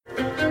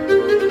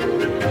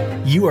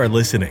You are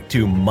listening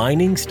to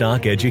Mining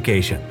Stock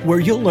Education, where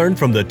you'll learn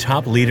from the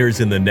top leaders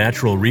in the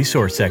natural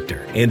resource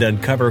sector and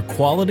uncover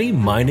quality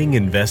mining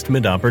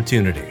investment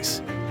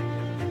opportunities.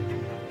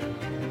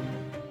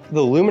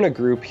 The Lumina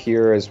Group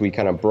here, as we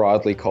kind of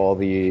broadly call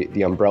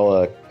the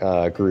umbrella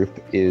group,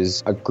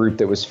 is a group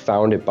that was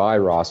founded by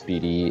Ross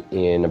Beaty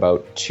in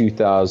about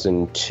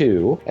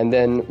 2002. And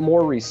then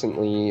more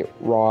recently,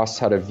 Ross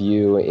had a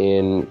view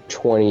in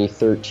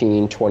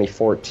 2013,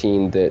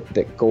 2014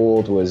 that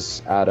gold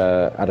was at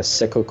a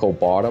cyclical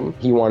bottom.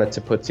 He wanted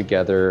to put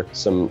together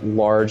some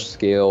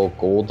large-scale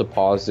gold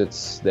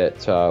deposits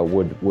that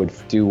would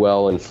do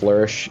well and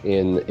flourish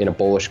in a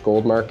bullish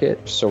gold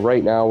market. So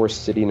right now we're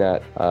sitting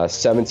at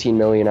 17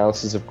 million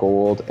ounces of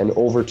gold and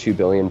over 2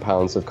 billion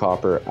pounds of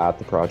copper at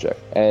the project.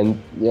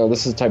 And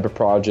this is the type of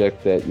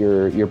project that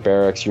your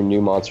Barricks, your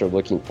Newmonts are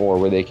looking for,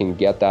 where they can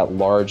get that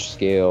large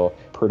scale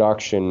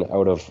production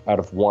out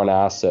of one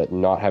asset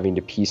and not having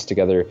to piece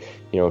together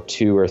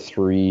 2 or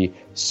 3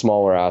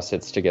 smaller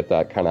assets to get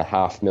that kind of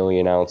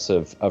 500,000 ounce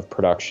of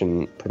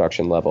production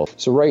level.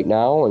 So right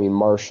now,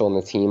 Marshall and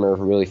the team are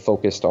really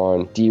focused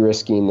on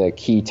de-risking the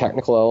key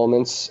technical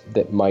elements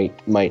that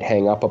might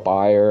hang up a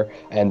buyer,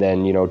 and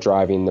then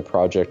driving the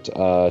project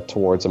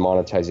towards a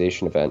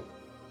monetization event.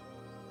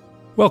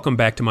 Welcome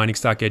back to Mining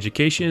Stock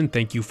Education.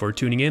 Thank you for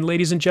tuning in,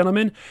 ladies and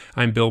gentlemen.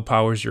 I'm Bill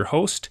Powers, your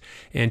host,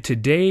 and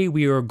today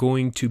we are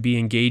going to be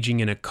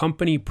engaging in a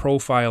company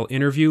profile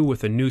interview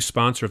with a new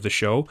sponsor of the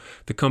show.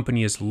 The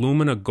company is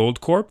Lumina Gold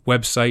Corp.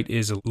 Website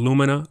is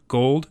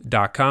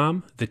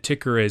luminagold.com. The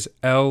ticker is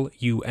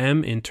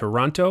LUM in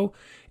Toronto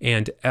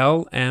and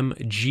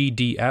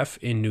LMGDF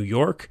in New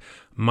York.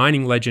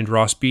 Mining legend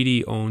Ross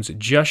Beaty owns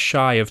just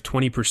shy of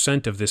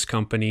 20% of this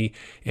company,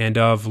 and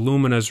of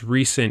Lumina's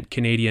recent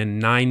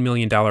Canadian $9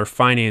 million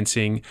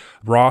financing,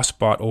 Ross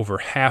bought over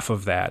half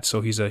of that. So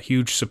he's a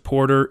huge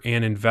supporter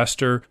and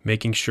investor,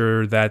 making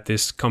sure that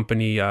this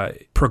company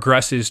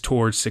progresses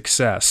towards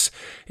success.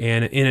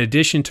 And in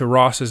addition to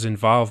Ross's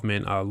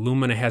involvement,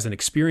 Lumina has an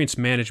experienced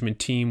management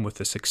team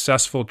with a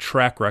successful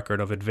track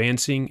record of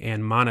advancing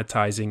and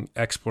monetizing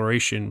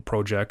exploration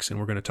projects, and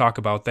we're going to talk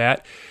about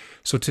that.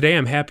 So today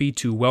I'm happy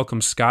to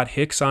welcome Scott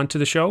Hicks onto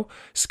the show.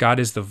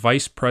 Scott is the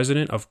Vice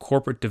President of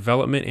Corporate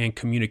Development and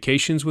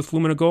Communications with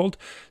Lumina Gold.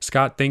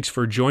 Scott, thanks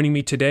for joining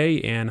me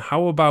today. And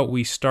how about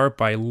we start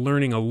by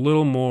learning a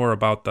little more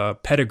about the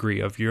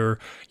pedigree of your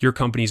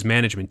company's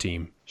management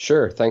team?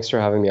 Sure. Thanks for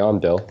having me on,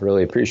 Bill.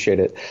 Really appreciate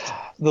it.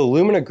 The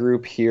Lumina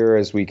Group here,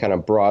 as we kind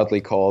of broadly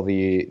call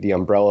the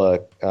umbrella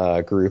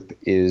group,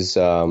 is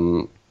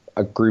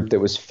a group that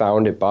was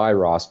founded by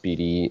Ross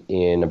Beaty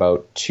in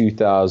about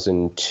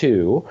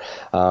 2002.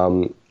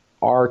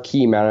 Our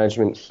key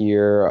management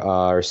here,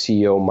 our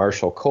CEO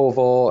Marshall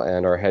Koval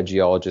and our head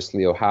geologist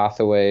Leo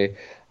Hathaway,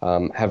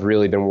 have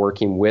really been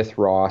working with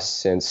Ross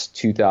since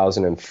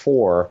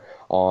 2004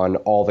 on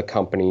all the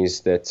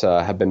companies that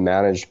have been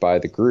managed by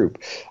the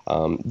group.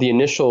 The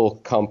initial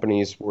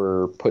companies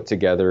were put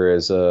together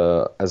as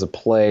a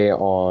play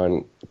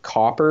on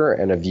copper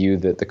and a view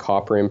that the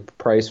copper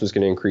price was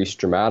going to increase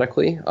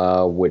dramatically,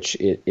 which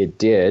it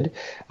did.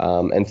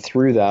 And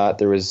through that,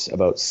 there was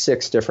about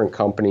 6 different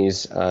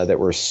companies that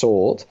were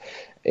sold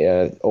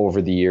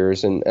over the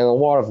years, and a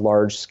lot of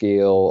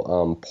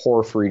large-scale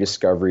porphyry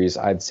discoveries.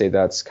 I'd say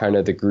that's kind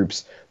of the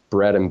group's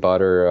bread and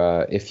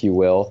butter, if you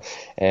will.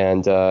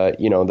 And,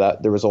 that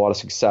there was a lot of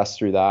success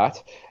through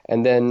that.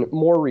 And then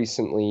more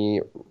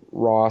recently,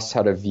 Ross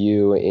had a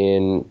view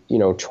in,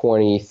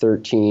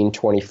 2013,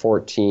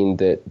 2014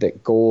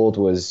 that gold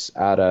was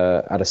at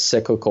a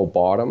cyclical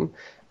bottom.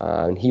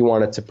 And he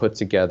wanted to put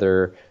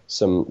together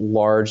some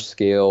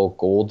large-scale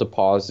gold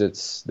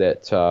deposits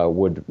that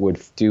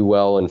would do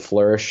well and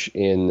flourish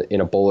in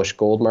a bullish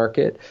gold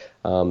market.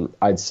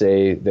 I'd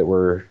say that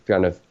we're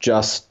kind of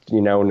just,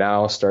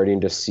 now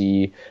starting to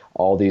see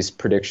all these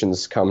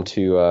predictions come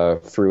to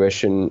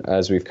fruition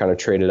as we've kind of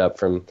traded up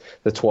from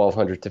the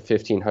 $1,200 to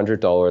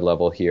 $1,500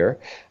 level here.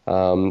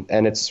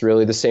 And it's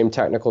really the same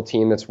technical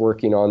team that's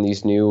working on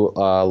these new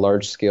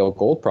large-scale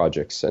gold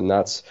projects. And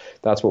that's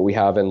what we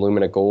have in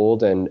Lumina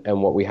Gold and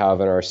what we have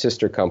in our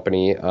sister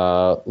company,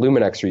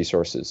 Luminex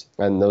Resources.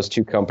 And those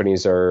two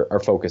companies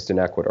are focused in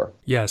Ecuador.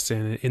 Yes,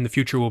 and in the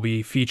future we'll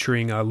be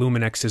featuring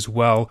Luminex as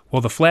well.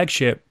 Well, the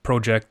flagship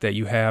project that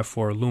you have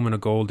for Lumina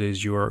Gold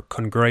is your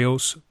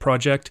Cangrejos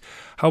project.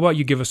 How about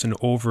you give us an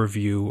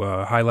overview,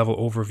 a high-level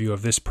overview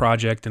of this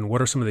project, and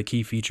what are some of the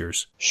key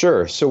features?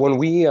 Sure. So when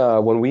we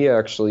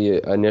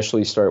actually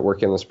initially started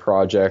working on this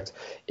project,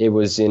 it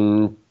was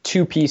in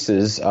 2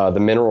 pieces, the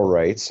mineral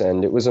rights,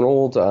 and it was an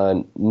old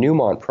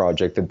Newmont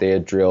project that they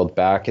had drilled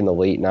back in the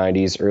late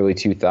 90s, early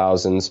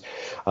 2000s.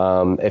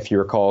 If you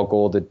recall,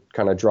 gold had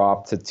kind of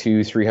dropped to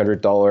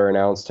 $200-$300 an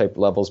ounce type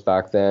levels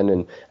back then,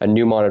 and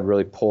Newmont had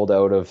really pulled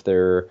out of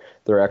their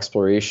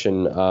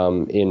exploration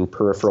in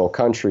peripheral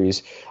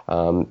countries,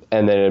 and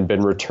then it had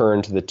been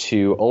returned to the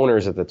 2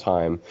 owners at the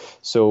time.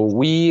 So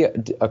we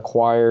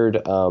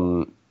acquired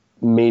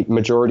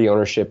majority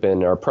ownership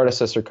in our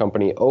predecessor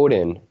company,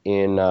 Odin,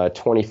 in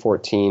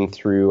 2014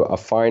 through a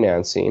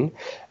financing.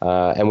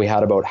 And we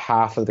had about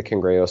half of the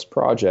Cangrejos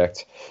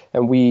project.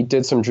 And we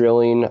did some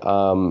drilling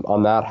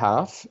on that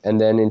half. And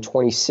then in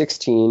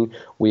 2016,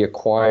 we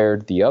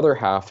acquired the other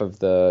half of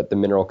the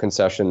mineral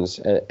concessions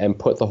and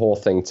put the whole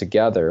thing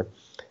together.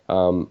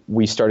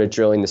 We started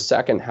drilling the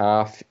second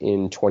half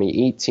in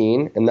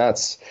 2018, and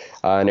that's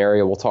an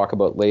area we'll talk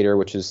about later,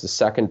 which is the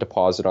second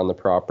deposit on the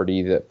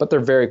property. But they're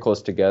very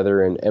close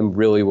together and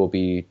really will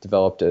be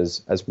developed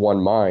as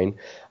one mine.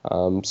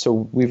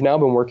 So we've now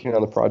been working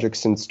on the project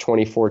since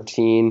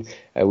 2014.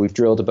 We've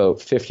drilled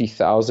about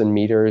 50,000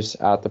 meters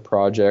at the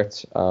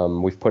project.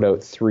 We've put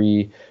out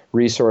 3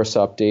 resource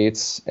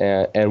updates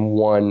and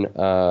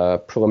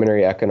 1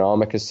 preliminary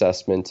economic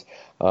assessment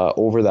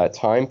over that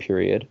time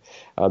period.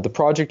 The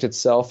project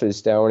itself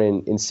is down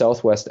in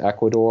southwest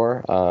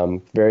Ecuador,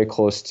 very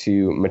close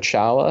to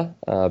Machala,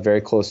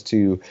 very close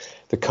to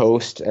the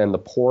coast and the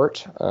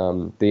port.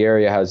 The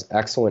area has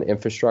excellent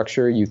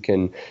infrastructure. You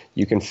can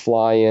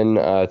fly in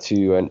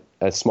to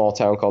a small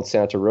town called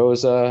Santa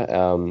Rosa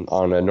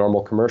on a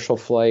normal commercial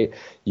flight.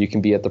 You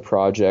can be at the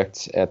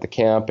project at the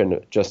camp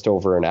in just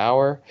over an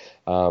hour.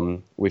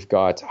 We've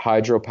got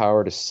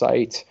hydropower to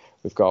site.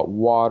 We've got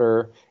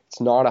water. It's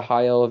not a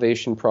high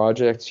elevation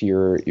project.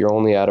 You're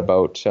only at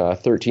about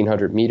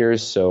 1,300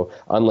 meters. So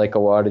unlike a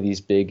lot of these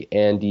big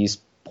Andes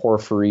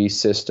porphyry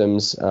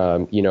systems,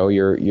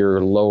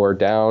 you're lower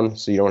down,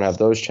 so you don't have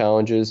those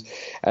challenges.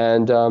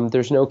 And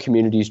there's no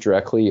communities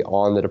directly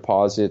on the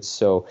deposits,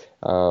 so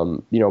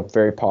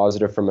very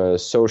positive from a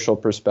social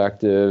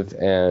perspective,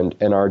 and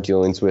our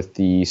dealings with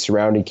the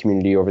surrounding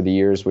community over the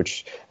years,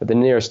 which the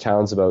nearest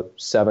town's about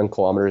 7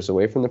 kilometers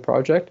away from the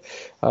project.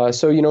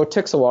 So it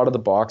ticks a lot of the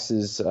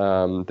boxes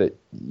that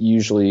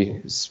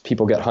usually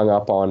people get hung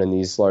up on in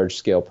these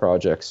large-scale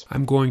projects.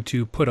 I'm going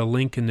to put a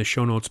link in the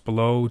show notes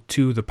below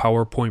to the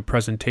PowerPoint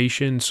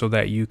presentation so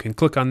that you can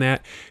click on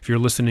that. If you're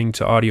listening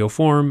to audio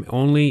form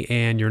only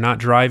and you're not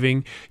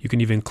driving, you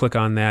can even click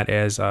on that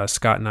as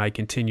Scott and I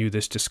continue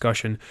this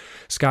discussion.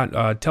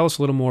 Scott, tell us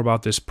a little more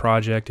about this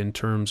project in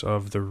terms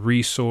of the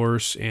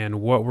resource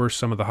and what were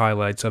some of the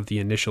highlights of the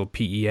initial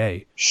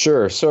PEA?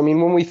 Sure. So,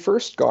 when we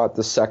first got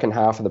the second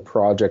half of the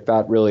project,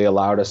 that really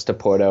allowed us to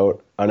put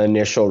out an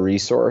initial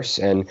resource.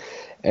 And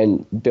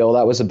Bill,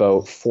 that was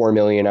about 4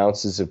 million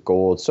ounces of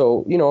gold.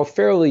 So, a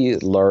fairly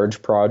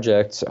large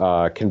project,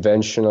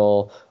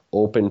 conventional,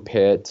 open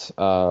pit.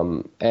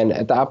 And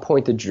at that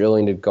point, the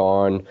drilling had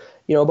gone,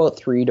 about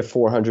 300 to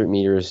 400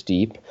 meters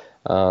deep.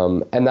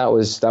 And that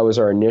was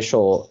our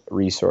initial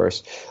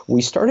resource.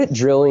 We started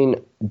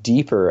drilling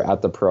deeper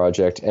at the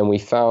project, and we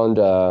found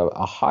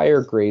a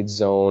higher grade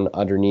zone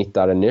underneath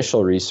that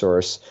initial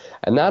resource,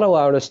 and that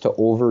allowed us to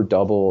over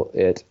double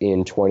it in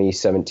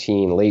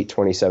late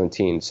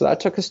 2017. So that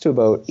took us to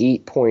about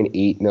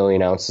 8.8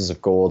 million ounces of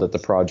gold at the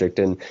project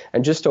and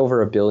just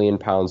over 1 billion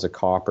pounds of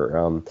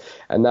copper.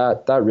 And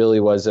that really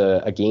was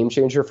a game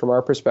changer from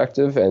our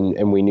perspective,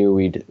 and we knew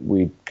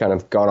we'd kind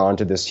of gone on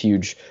to this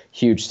huge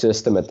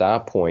system at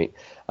that point.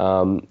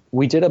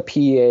 We did a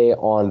PEA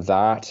on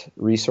that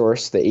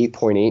resource, the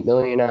 8.8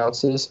 million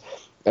ounces.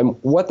 And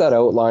what that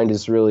outlined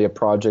is really a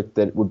project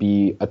that would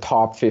be a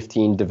top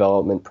 15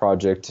 development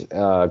project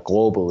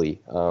globally,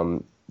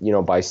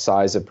 by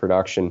size of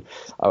production,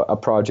 a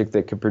project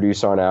that could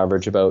produce on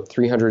average about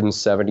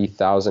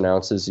 370,000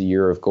 ounces a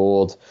year of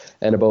gold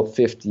and about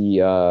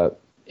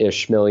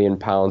 50-ish million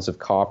pounds of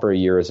copper a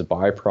year as a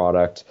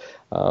byproduct.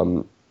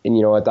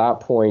 And, at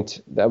that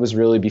point, that was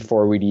really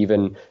before we'd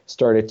even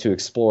started to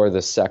explore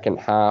the second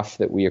half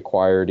that we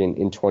acquired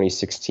in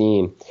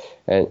 2016.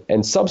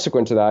 And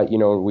subsequent to that,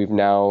 we've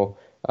now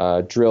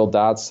drilled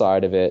that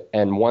side of it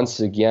and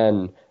once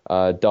again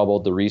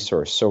doubled the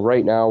resource. So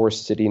right now we're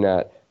sitting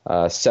at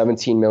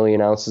 17 million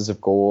ounces of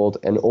gold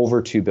and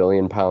over 2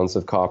 billion pounds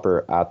of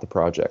copper at the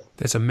project.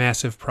 That's a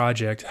massive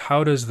project.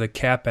 How does the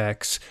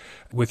CapEx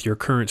with your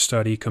current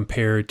study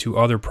compare to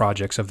other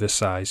projects of this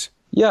size?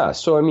 Yeah,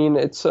 so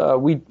it's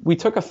we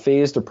took a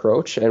phased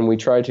approach and we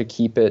tried to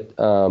keep it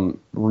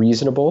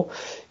reasonable.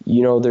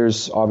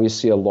 There's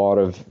obviously a lot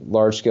of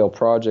large-scale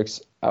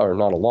projects, or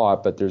not a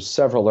lot, but there's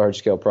several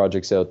large-scale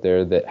projects out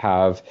there that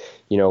have,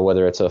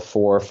 whether it's a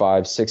 $4, $5,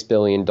 $6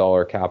 billion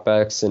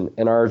capex,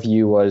 and our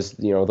view was,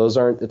 those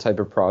aren't the type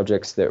of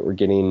projects that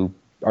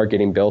are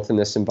getting built in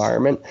this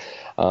environment.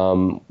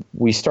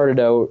 We started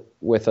out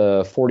with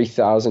a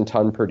 40,000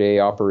 ton per day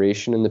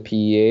operation in the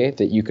PEA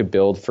that you could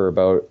build for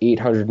about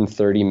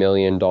 $830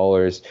 million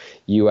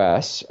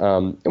US.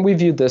 And we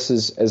viewed this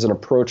as an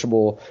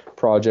approachable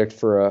project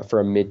for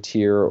a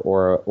mid-tier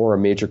or a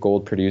major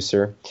gold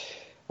producer.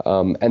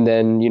 And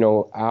then,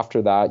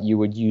 after that, you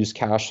would use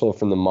cash flow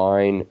from the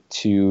mine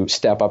to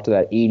step up to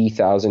that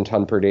 80,000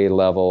 ton per day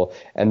level.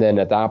 And then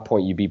at that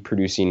point, you'd be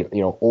producing,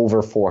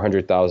 over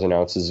 400,000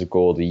 ounces of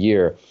gold a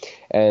year.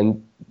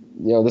 And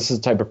this is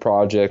the type of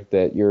project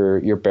that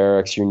your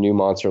Barricks, your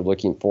Newmonts are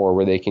looking for,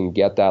 where they can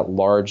get that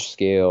large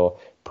scale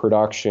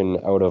production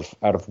out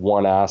of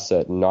one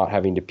asset and not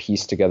having to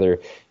piece together,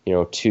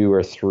 2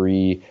 or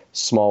 3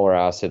 smaller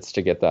assets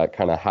to get that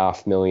kind of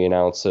 500,000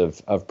 ounce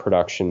of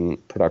production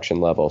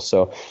level.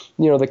 So,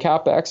 the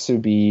CapEx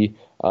would be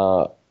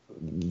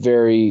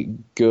very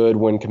good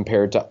when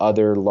compared to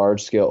other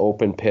large-scale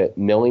open pit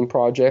milling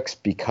projects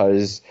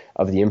because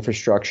of the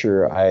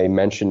infrastructure I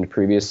mentioned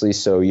previously.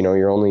 So,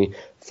 you're only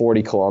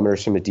 40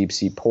 kilometers from a deep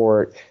sea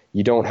port.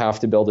 You don't have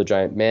to build a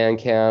giant man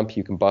camp.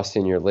 You can bust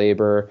in your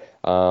labor.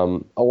 A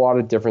lot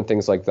of different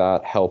things like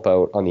that help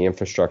out on the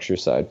infrastructure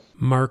side.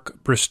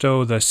 Mark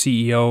Bristow, the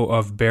CEO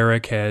of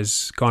Barrick,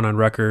 has gone on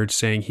record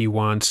saying he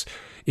wants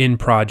in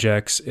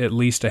projects at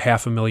least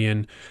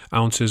 500,000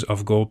 ounces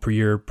of gold per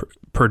year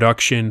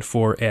production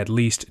for at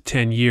least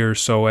 10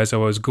 years. So as I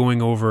was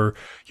going over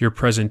your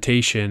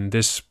presentation,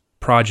 this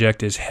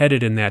project is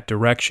headed in that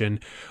direction.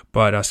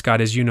 But Scott,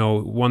 as you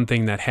know, one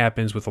thing that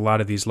happens with a lot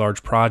of these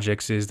large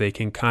projects is they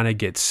can kind of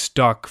get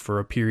stuck for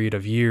a period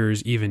of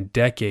years, even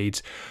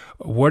decades.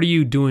 What are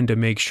you doing to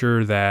make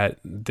sure that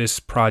this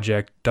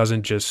project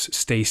doesn't just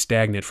stay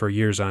stagnant for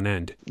years on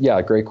end?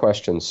 Yeah, great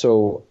question.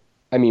 So,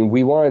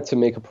 we wanted to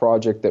make a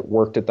project that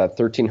worked at that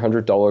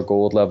 $1,300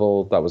 gold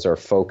level. That was our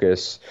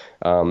focus.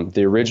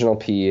 The original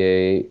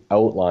PEA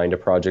outlined a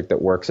project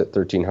that works at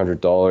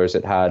 $1,300.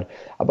 It had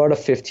about a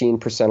 15%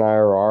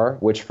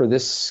 IRR, which for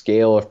this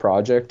scale of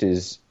project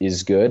is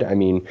good.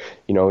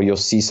 You'll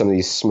see some of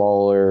these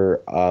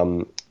smaller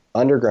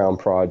underground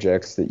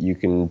projects that you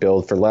can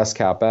build for less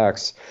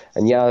CapEx.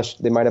 And yeah,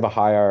 they might have a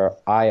higher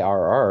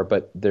IRR,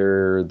 but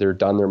they're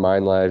done their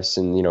mine lives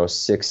in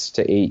 6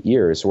 to 8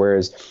 years.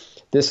 Whereas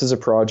this is a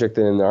project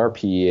that in our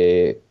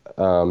PEA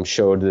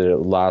showed that it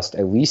would last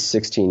at least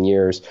 16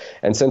 years.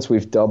 And since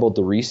we've doubled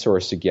the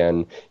resource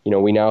again,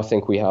 we now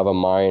think we have a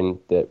mine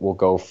that will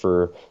go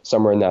for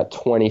somewhere in that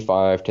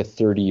 25 to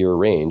 30 year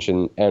range.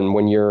 And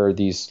when you're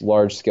these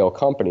large scale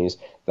companies,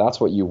 that's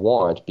what you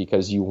want,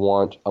 because you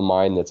want a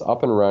mine that's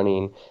up and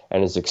running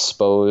and is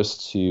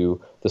exposed to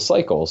the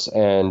cycles.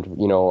 And,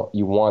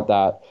 you want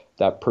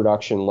that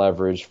production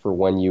leverage for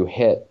when you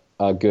hit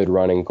a good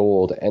run in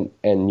gold. And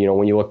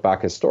when you look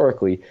back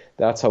historically,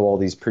 that's how all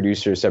these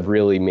producers have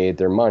really made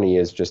their money,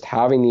 is just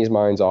having these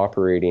mines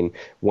operating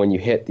when you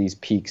hit these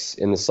peaks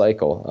in the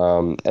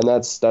cycle. And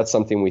that's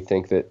something we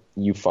think that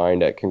you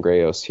find at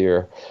Cangrejos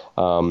here.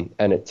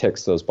 And it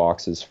ticks those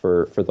boxes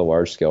for the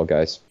large scale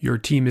guys. Your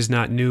team is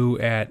not new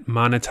at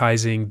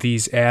monetizing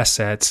these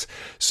assets,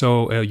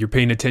 so you're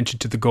paying attention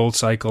to the gold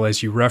cycle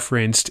as you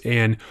referenced.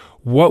 And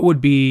what would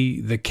be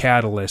the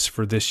catalyst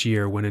for this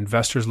year when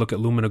investors look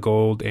at Lumina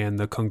Gold and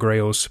the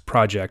Cangrejos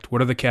project?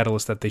 What are the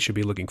catalysts that they should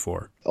be looking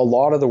for? A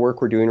lot of the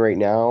work we're doing right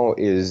now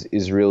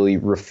is really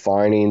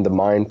refining the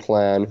mine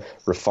plan,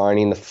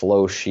 refining the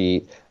flow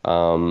sheet.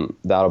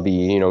 That'll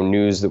be,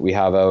 news that we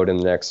have out in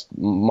the next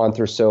month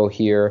or so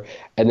here,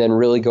 and then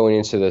really going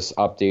into this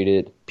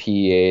updated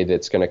PEA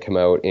that's going to come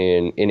out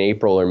in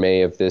April or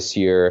May of this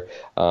year.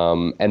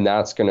 And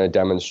that's going to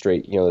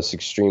demonstrate, this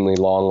extremely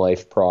long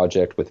life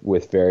project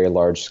with very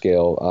large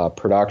scale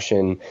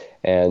production.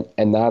 And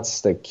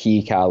that's the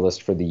key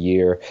catalyst for the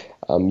year.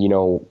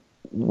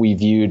 We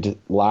viewed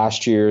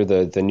last year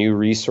the new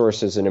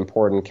resource as an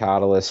important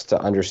catalyst to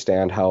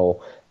understand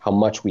how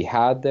much we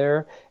had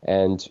there.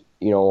 And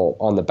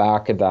on the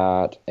back of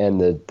that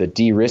and the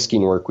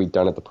de-risking work we've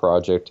done at the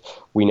project,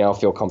 we now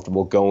feel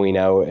comfortable going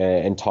out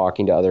and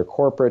talking to other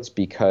corporates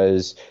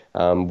because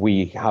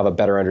we have a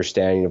better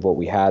understanding of what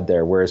we had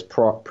there. Whereas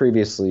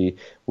previously,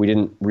 we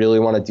didn't really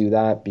want to do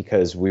that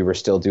because we were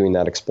still doing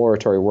that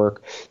exploratory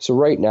work. So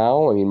right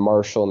now,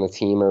 Marshall and the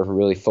team are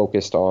really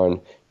focused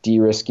on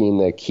de-risking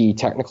the key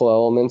technical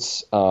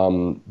elements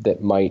that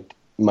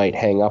might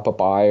hang up a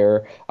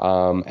buyer,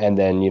 and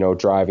then,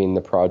 driving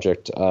the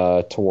project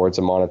towards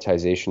a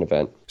monetization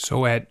event.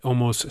 So at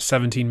almost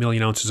 17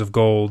 million ounces of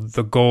gold,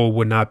 the goal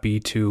would not be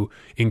to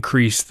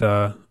increase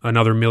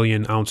another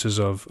million ounces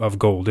of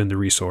gold in the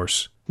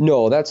resource.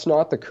 No, that's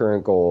not the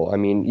current goal.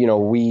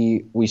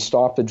 We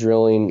stopped the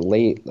drilling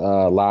late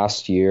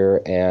last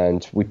year,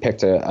 and we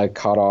picked a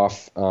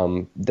cutoff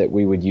that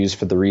we would use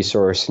for the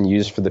resource and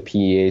use for the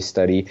PEA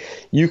study.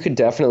 You could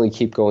definitely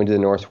keep going to the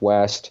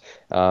northwest.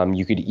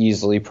 You could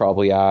easily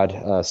probably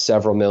add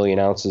several million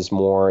ounces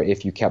more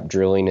if you kept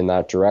drilling in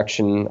that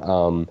direction.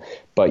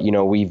 But,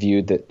 we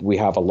viewed that we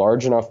have a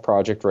large enough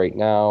project right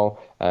now,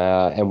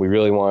 and we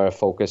really want to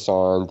focus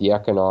on the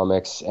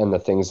economics and the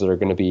things that are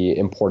going to be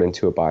important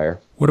to a buyer.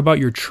 What about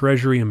your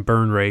treasury and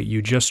burn rate?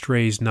 You just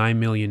raised $9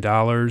 million.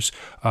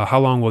 How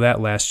long will that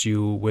last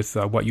you with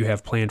what you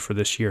have planned for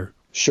this year?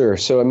 Sure.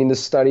 So, the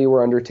study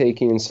we're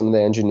undertaking and some of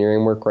the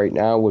engineering work right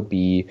now would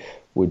be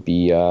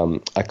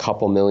a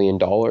couple $1 million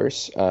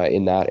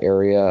in that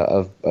area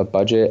of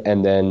budget,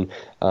 and then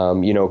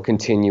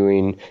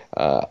continuing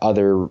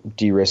other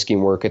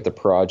de-risking work at the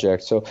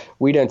project. So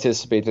we'd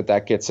anticipate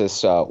that gets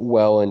us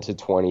well into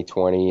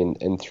 2020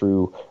 and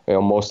through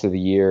most of the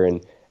year,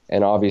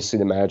 and obviously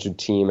the management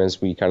team,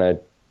 as we kind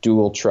of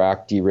dual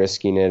track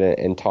de-risking it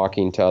and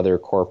talking to other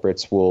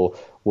corporates, will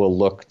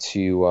look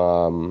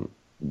to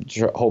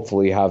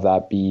hopefully have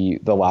that be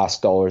the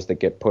last dollars that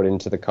get put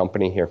into the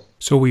company here.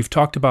 So we've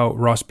talked about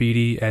Ross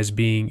Beaty as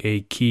being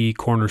a key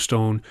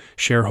cornerstone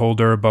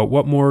shareholder, but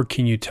what more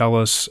can you tell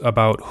us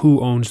about who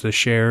owns the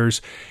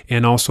shares?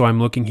 And also, I'm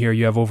looking here,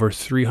 you have over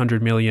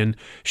 300 million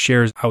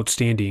shares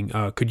outstanding.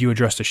 Could you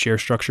address the share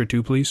structure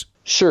too, please?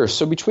 Sure.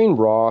 So between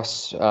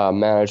Ross,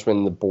 management,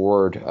 and the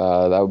board,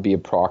 that would be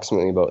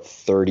approximately about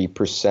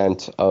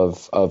 30%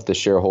 of the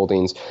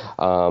shareholdings.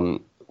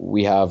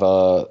 We have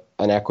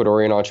an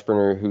Ecuadorian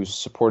entrepreneur who's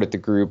supported the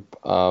group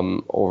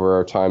over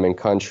our time in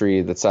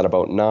country that's at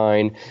about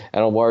 9%,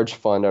 and a large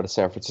fund out of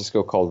San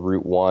Francisco called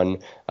Route One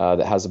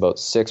that has about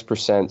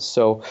 6%.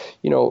 So,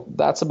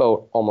 that's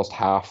about almost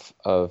half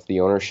of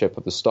the ownership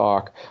of the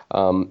stock.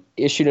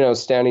 Issued and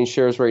outstanding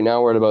shares right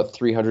now, we're at about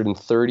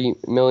 330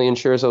 million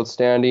shares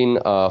outstanding,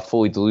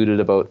 fully diluted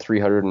about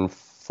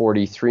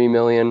 343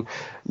 million.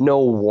 No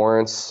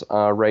warrants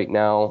right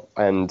now,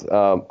 and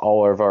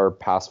all of our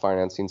past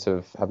financings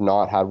have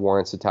not had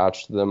warrants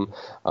attached to them.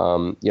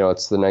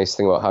 It's the nice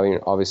thing about having,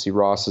 obviously,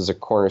 Ross as a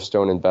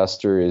cornerstone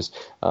investor is,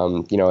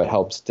 it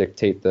helps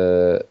dictate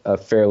a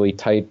fairly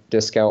tight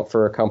discount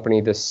for a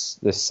company this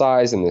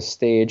size and this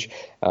stage,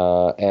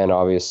 and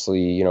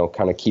obviously,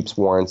 kind of keeps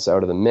warrants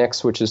out of the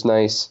mix, which is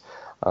nice.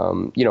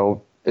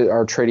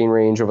 Our trading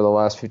range over the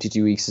last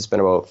 52 weeks has been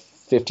about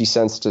 50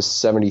 cents to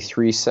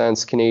 73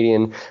 cents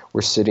Canadian.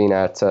 We're sitting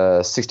at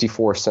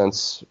 64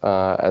 cents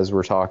as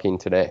we're talking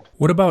today.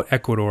 What about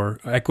Ecuador?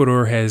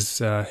 Ecuador has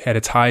had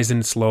its highs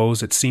and its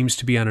lows. It seems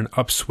to be on an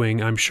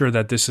upswing. I'm sure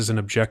that this is an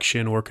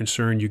objection or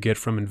concern you get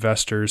from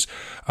investors.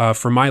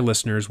 For my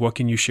listeners, what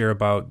can you share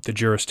about the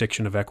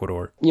jurisdiction of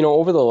Ecuador?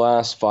 Over the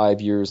last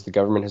 5 years, the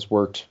government has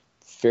worked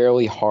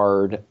fairly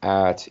hard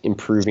at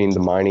improving the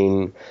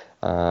mining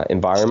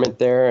environment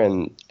there,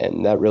 and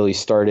that really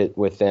started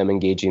with them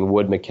engaging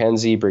Wood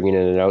Mackenzie, bringing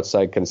in an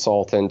outside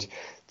consultant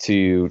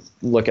to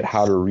look at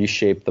how to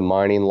reshape the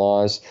mining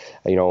laws.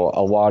 A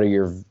lot of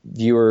your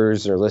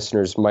viewers or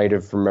listeners might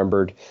have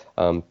remembered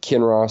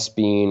Kinross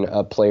being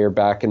a player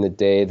back in the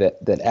day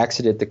that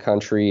exited the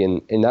country,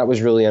 and that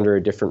was really under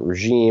a different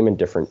regime and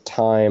different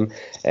time,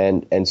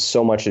 and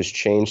so much has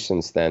changed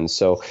since then.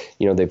 So,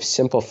 they've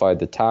simplified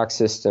the tax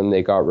system.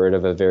 They got rid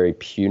of a very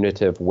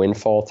punitive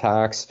windfall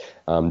tax.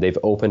 They've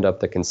opened up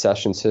the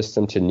concession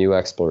system to new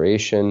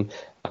exploration.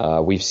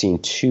 We've seen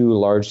 2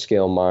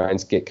 large-scale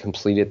mines get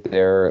completed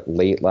there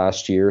late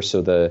last year.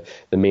 So the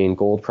main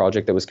gold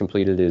project that was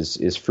completed is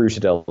Fruta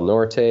del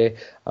Norte,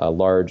 a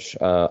large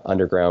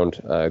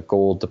underground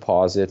gold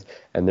deposit,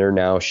 and they're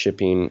now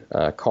shipping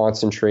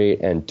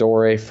concentrate and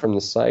doré from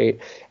the site.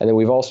 And then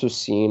we've also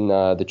seen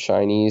the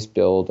Chinese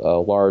build a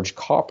large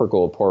copper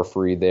gold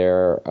porphyry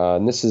there,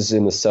 and this is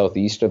in the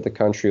southeast of the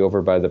country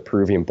over by the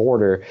Peruvian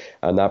border,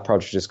 and that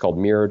project is called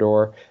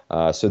Mirador.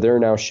 So they're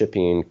now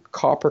shipping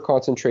copper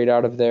concentrate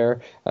out of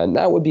there, and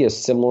that would be a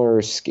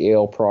similar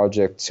scale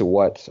project to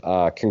what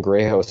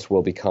Cangrejos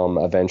will become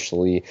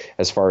eventually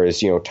as far as,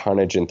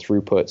 tonnage and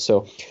throughput.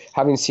 So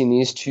having seen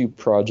these 2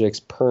 projects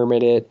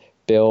permitted,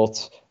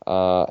 built,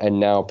 and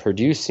now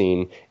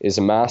producing is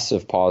a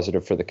massive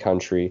positive for the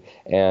country.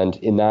 And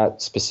in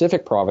that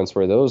specific province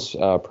where those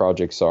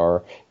projects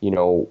are,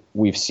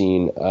 we've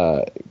seen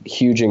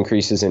huge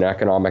increases in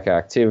economic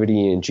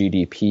activity and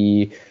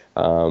GDP.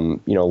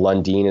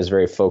 Lundin is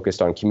very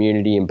focused on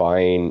community and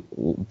buying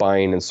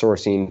and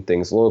sourcing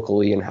things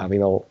locally and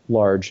having a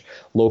large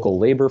local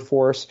labor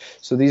force.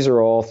 So these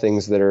are all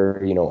things that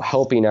are,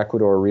 helping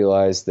Ecuador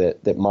realize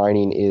that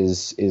mining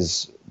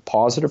is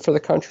positive for the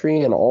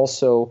country, and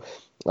also,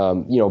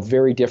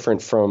 very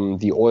different from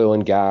the oil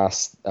and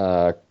gas,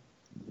 that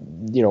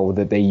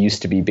they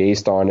used to be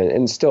based on,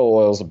 and still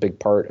oil is a big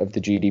part of the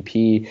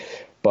GDP.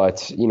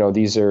 But,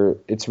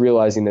 it's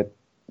realizing that,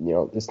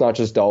 it's not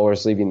just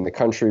dollars leaving the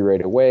country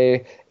right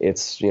away.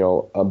 It's,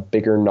 a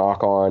bigger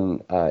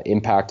knock-on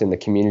impact in the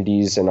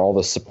communities and all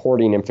the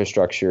supporting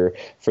infrastructure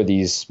for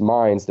these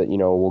mines that,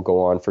 will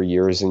go on for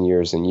years and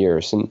years and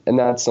years. And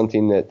that's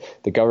something that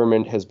the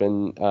government has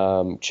been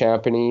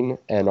championing,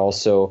 and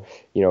also,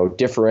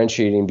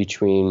 differentiating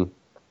between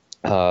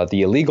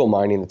the illegal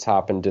mining that's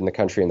happened in the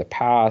country in the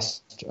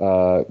past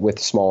with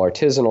small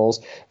artisanals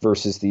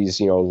versus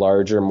these,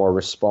 larger, more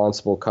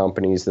responsible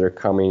companies that are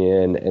coming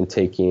in and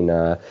taking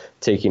a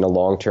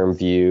long-term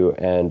view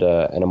and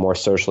a more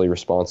socially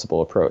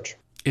responsible approach.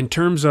 In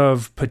terms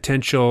of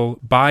potential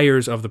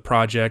buyers of the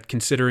project,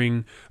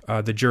 considering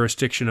the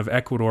jurisdiction of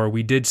Ecuador,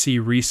 we did see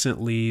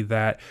recently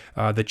that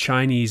the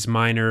Chinese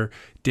miner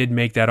did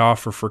make that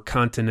offer for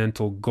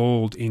Continental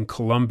Gold in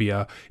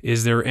Colombia.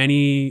 Is there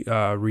any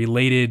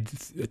related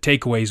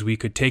takeaways we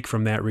could take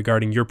from that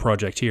regarding your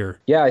project here?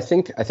 Yeah, I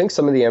think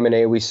some of the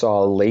M&A we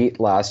saw late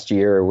last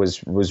year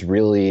was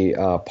really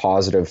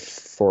positive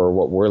for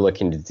what we're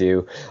looking to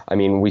do. I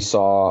mean, we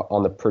saw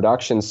on the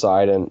production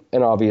side, and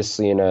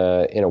obviously in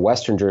a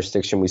Western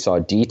jurisdiction, we saw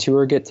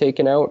Detour get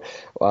taken out,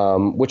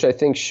 which I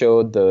think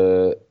showed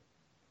the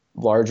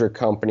larger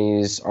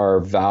companies are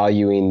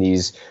valuing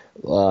these,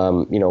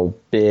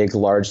 big,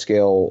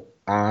 large-scale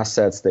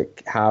assets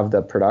that have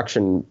the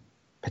production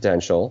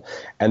potential.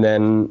 And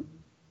then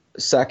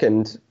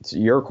second, to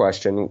your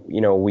question,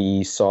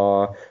 we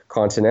saw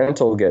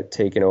Continental get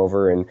taken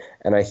over, and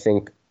I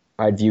think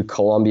I'd view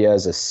Colombia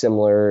as a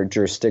similar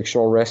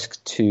jurisdictional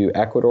risk to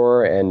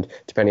Ecuador, and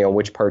depending on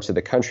which parts of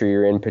the country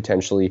you're in,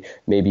 potentially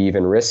maybe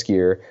even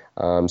riskier.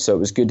 So it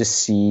was good to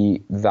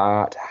see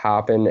that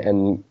happen,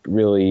 and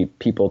really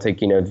people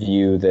taking a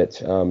view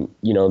that,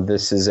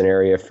 this is an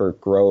area for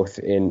growth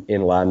in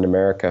Latin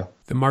America.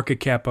 The market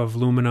cap of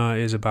Lumina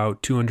is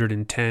about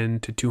 $210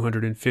 to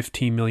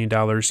 $215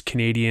 million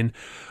Canadian,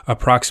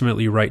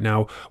 approximately right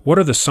now. What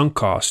are the sunk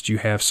costs you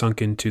have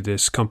sunk into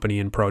this company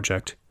and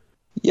project?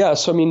 Yeah,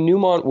 so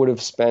Newmont would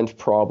have spent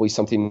probably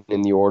something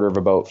in the order of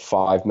about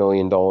 $5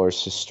 million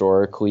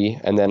historically,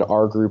 and then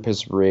our group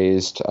has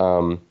raised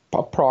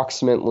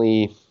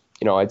approximately,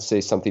 I'd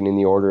say something in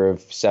the order of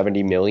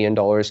 $70 million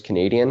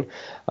Canadian,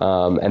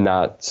 and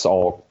that's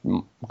all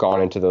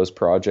gone into those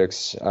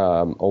projects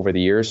over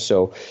the years.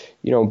 So,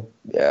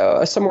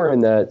 somewhere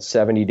in that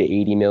 $70 to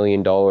 $80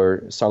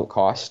 million sunk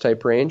cost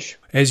type range.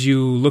 As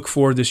you look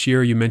forward this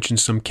year, you mentioned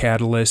some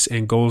catalysts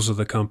and goals of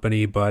the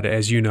company, but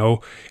as you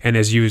know, and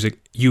as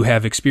you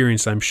have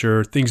experienced, I'm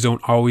sure, things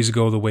don't always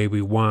go the way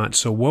we want.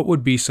 So what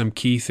would be some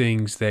key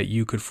things that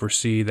you could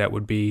foresee that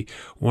would be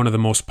one of the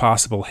most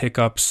possible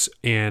hiccups,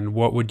 and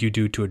what would you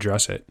do to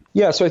address it?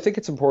 Yeah, so I think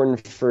it's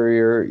important for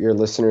your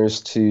listeners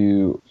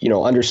to,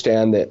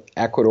 understand that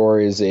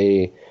Ecuador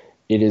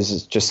it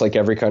is just like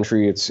every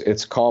country.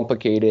 It's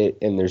complicated,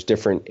 and there's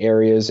different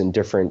areas and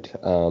different,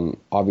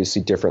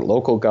 obviously different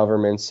local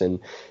governments. And,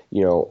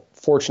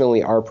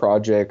 fortunately, our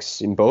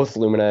projects in both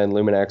Lumina and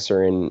Luminex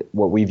are in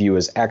what we view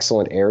as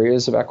excellent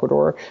areas of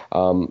Ecuador.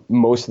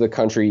 Most of the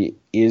country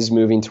is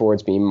moving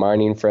towards being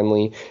mining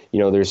friendly.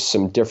 There's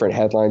some different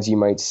headlines you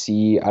might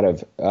see out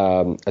of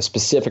a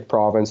specific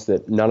province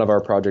that none of our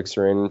projects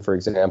are in, for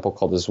example,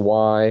 called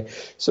Azuay.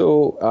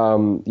 So,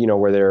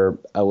 where they're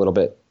a little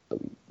bit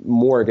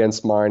more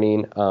against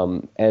mining.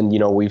 And,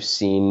 we've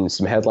seen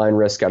some headline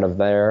risk out of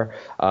there.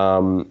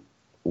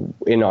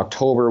 In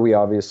October, we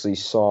obviously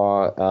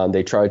saw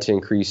they tried to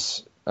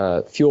increase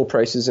fuel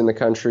prices in the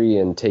country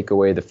and take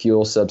away the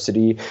fuel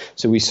subsidy.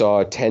 So we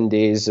saw 10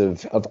 days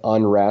of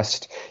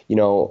unrest,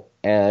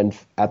 and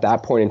at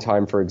that point in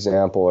time, for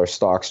example, our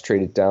stocks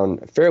traded down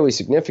fairly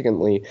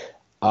significantly.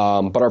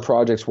 But our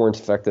projects weren't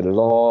affected at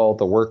all.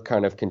 The work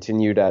kind of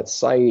continued at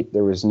site.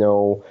 There was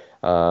no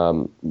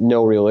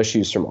real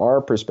issues from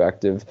our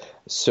perspective.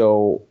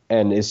 So,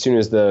 and as soon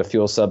as the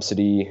fuel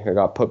subsidy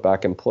got put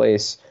back in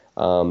place,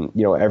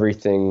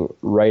 everything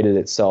righted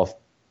itself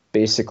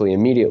basically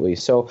immediately.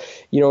 So,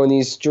 in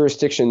these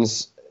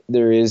jurisdictions,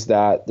 there is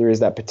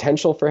that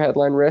potential for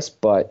headline risk,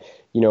 but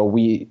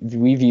we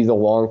view the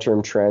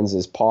long-term trends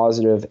as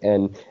positive,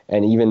 and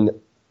even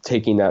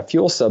taking that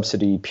fuel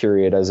subsidy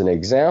period as an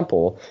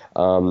example,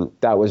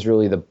 that was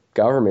really the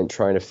government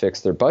trying to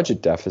fix their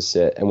budget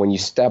deficit. And when you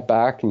step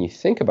back and you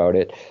think about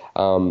it,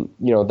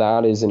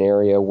 that is an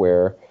area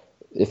where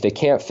if they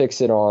can't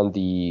fix it on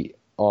the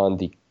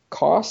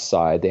cost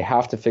side, they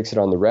have to fix it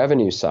on the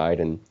revenue side.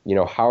 And,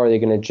 how are they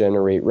going to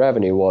generate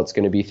revenue? Well, it's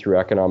going to be through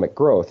economic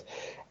growth.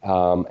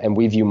 And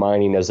we view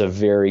mining as a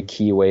very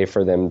key way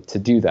for them to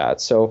do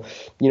that. So,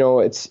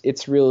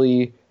 it's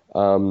really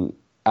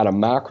at a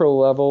macro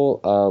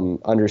level,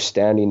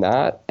 understanding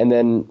that. And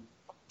then,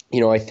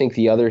 I think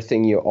the other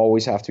thing you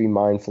always have to be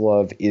mindful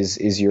of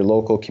is your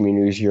local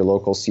communities, your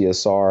local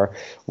CSR.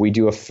 We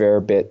do a fair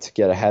bit to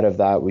get ahead of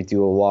that. We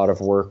do a lot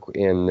of work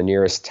in the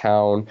nearest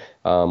town,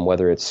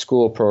 whether it's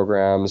school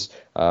programs,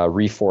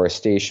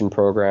 reforestation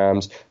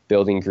programs,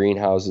 building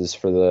greenhouses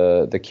for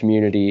the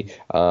community.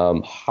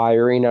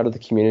 Hiring out of the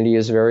community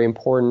is very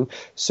important.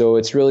 So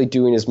it's really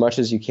doing as much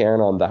as you can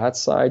on that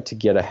side to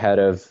get ahead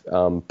of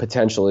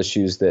potential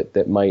issues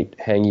that might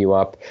hang you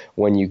up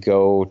when you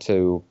go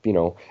to,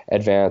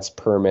 advance,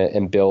 permit,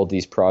 and build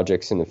these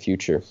projects in the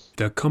future.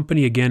 The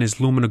company, again, is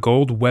Lumina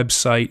Gold.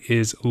 Website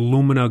is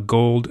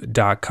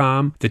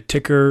luminagold.com. The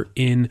ticker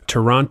in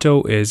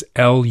Toronto is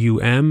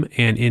LUM,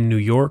 and in New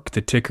York, the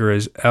ticker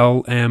is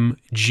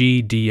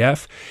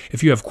LMGDF.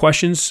 If you have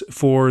questions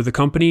for the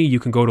company,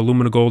 you can go to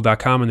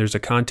luminagold.com, and there's a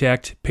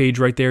contact page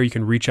right there. You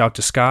can reach out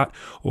to Scott,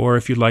 or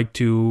if you'd like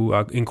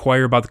to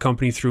inquire about the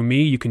company through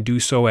me, you can do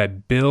so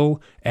at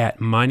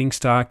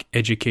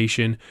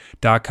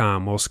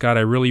bill@miningstockeducation.com. Well, Scott,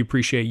 I really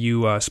appreciate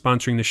you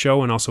sponsoring the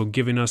show and also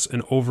giving us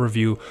an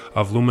overview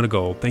of Lumina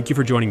Gold. Thank you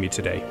for joining me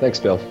today. Thanks,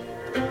 Bill.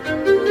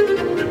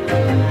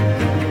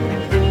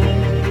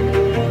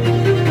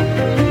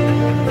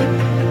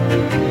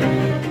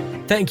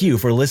 Thank you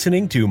for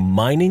listening to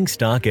Mining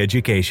Stock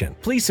Education.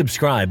 Please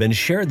subscribe and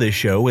share this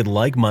show with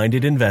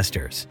like-minded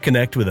investors.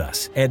 Connect with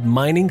us at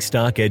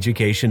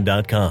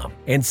miningstockeducation.com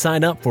and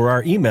sign up for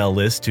our email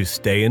list to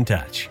stay in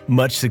touch.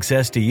 Much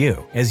success to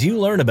you as you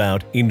learn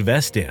about,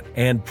 invest in,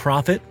 and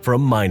profit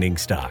from mining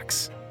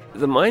stocks.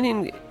 The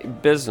mining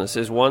business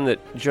is one that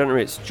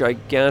generates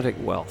gigantic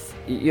wealth.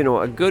 You know,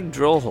 a good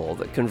drill hole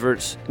that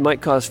converts might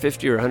cost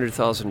 $50,000 or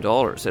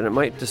 $100,000, and it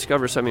might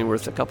discover something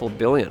worth a couple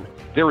billion.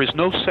 There is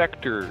no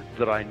sector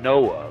that I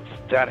know of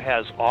that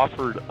has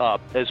offered up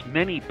as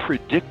many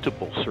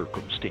predictable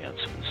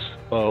circumstances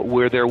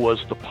where there was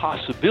the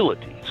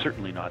possibility,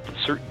 certainly not the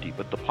certainty,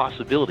 but the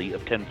possibility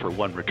of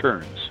 10-for-1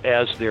 returns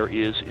as there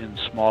is in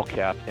small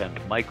cap and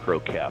micro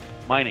cap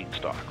mining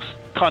stocks.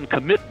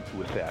 Concomitant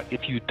with that,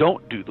 if you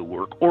don't do the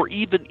work, or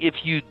even if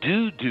you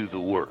do the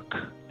work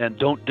and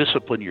don't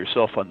discipline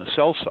yourself on the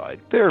sell side,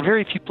 there are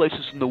very few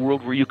places in the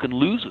world where you can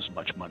lose as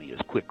much money as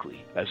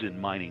quickly as in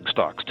mining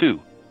stocks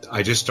too.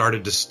 I just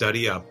started to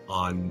study up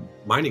on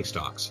mining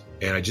stocks,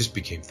 and I just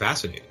became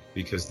fascinated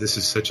because this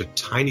is such a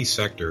tiny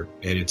sector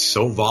and it's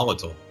so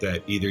volatile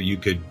that either you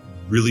could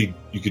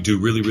do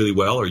really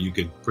well, or you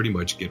could pretty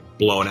much get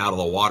blown out of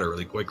the water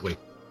really quickly.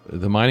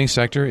 The mining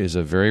sector is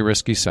a very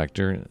risky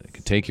sector. It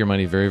can take your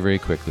money very, very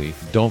quickly.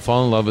 Don't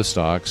fall in love with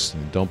stocks.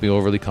 Don't be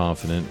overly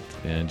confident,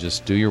 and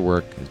just do your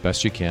work as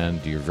best you can.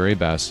 Do your very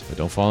best, but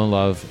don't fall in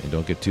love and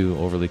don't get too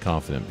overly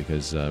confident,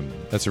 because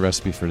that's a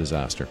recipe for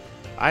disaster.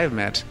 I have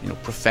met,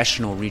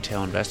 professional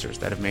retail investors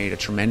that have made a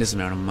tremendous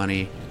amount of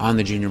money on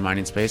the junior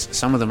mining space.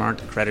 Some of them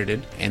aren't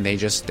accredited, and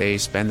they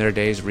spend their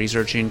days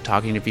researching,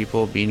 talking to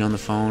people, being on the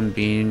phone,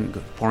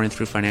 pouring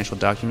through financial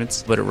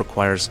documents, but it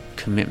requires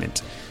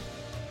commitment.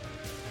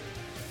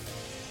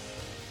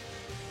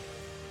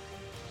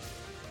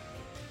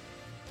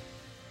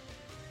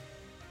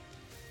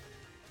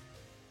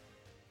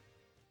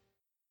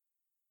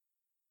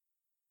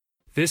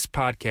 This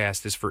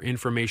podcast is for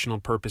informational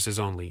purposes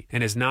only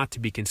and is not to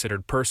be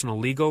considered personal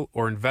legal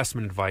or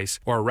investment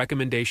advice or a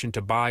recommendation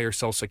to buy or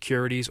sell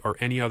securities or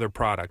any other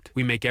product.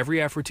 We make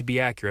every effort to be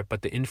accurate,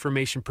 but the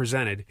information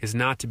presented is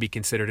not to be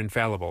considered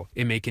infallible.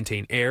 It may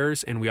contain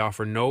errors, and we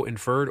offer no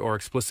inferred or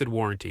explicit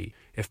warranty.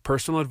 If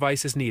personal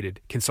advice is needed,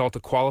 consult a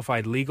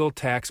qualified legal,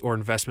 tax, or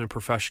investment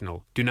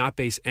professional. Do not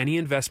base any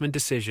investment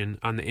decision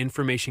on the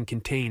information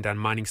contained on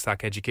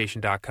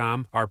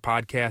miningstockeducation.com, our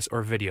podcasts,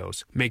 or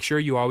videos. Make sure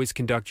you always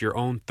conduct your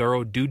own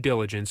thorough due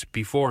diligence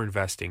before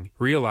investing.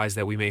 Realize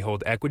that we may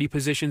hold equity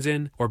positions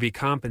in or be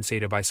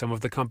compensated by some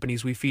of the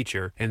companies we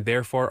feature, and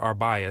therefore are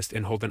biased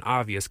and hold an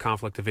obvious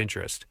conflict of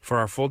interest. For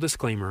our full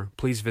disclaimer,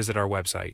 please visit our website.